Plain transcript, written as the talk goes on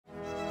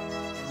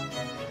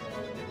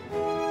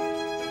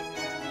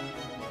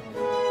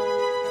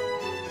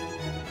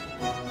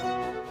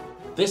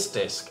This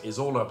disc is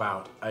all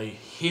about a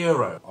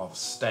hero of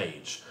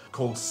stage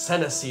called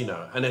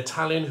Senesino, an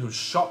Italian who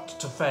shot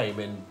to fame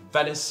in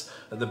Venice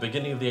at the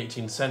beginning of the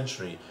 18th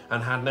century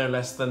and had no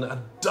less than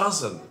a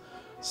dozen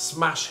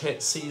smash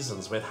hit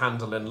seasons with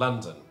Handel in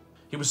London.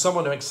 He was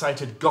someone who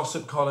excited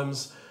gossip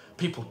columns,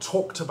 people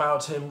talked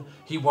about him,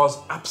 he was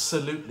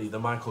absolutely the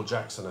Michael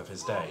Jackson of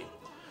his day.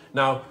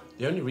 Now,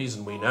 the only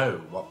reason we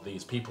know what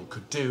these people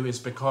could do is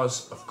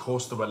because, of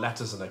course, there were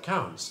letters and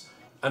accounts,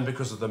 and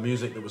because of the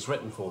music that was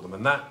written for them.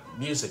 And that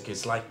music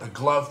is like the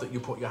glove that you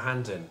put your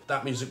hand in.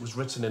 That music was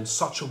written in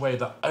such a way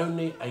that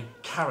only a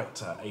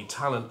character, a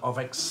talent of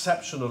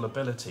exceptional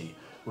ability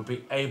would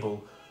be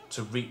able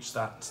to reach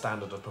that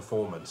standard of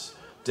performance.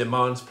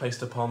 Demands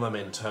placed upon them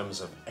in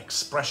terms of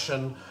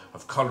expression,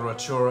 of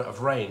coloratura,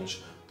 of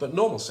range, that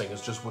normal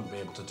singers just wouldn't be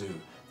able to do.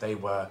 They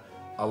were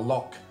a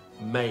lock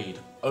made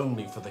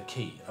only for the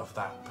key of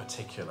that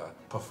particular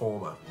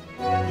performer.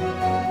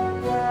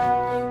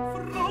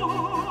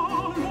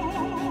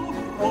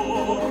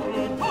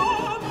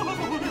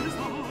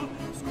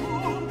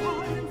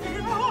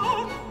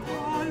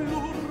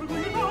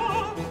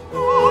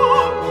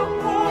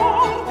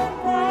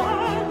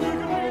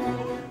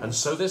 And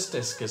so this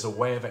disc is a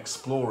way of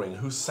exploring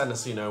who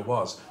Senesino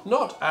was,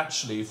 not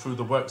actually through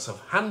the works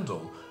of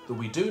Handel that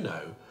we do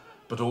know,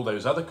 but all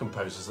those other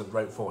composers that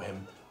wrote for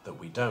him that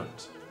we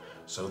don't.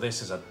 So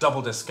this is a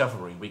double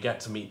discovery. We get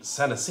to meet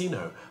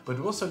Senesino, but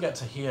we also get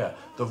to hear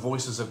the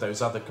voices of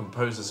those other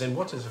composers in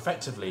what is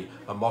effectively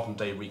a modern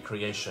day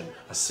recreation,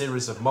 a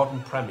series of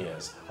modern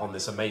premieres on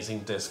this amazing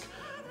disc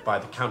by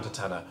the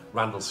countertenor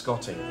Randall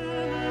Scotting.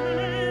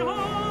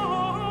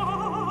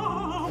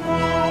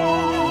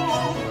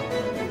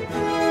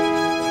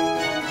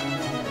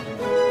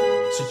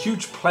 It's a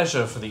huge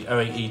pleasure for the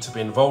OAE to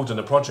be involved in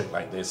a project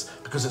like this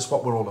because it's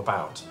what we're all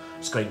about.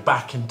 It's going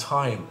back in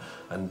time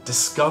and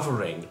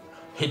discovering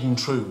hidden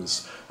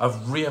truths,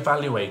 of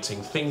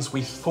re-evaluating things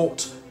we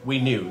thought we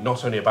knew,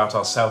 not only about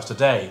ourselves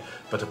today,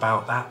 but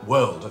about that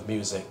world of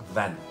music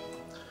then.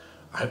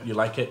 I hope you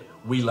like it.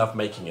 We love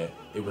making it.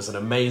 It was an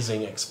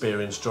amazing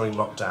experience during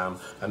lockdown,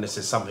 and this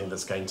is something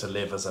that's going to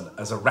live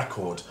as a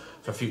record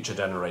for future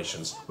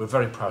generations. We're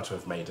very proud to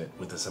have made it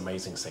with this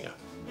amazing singer.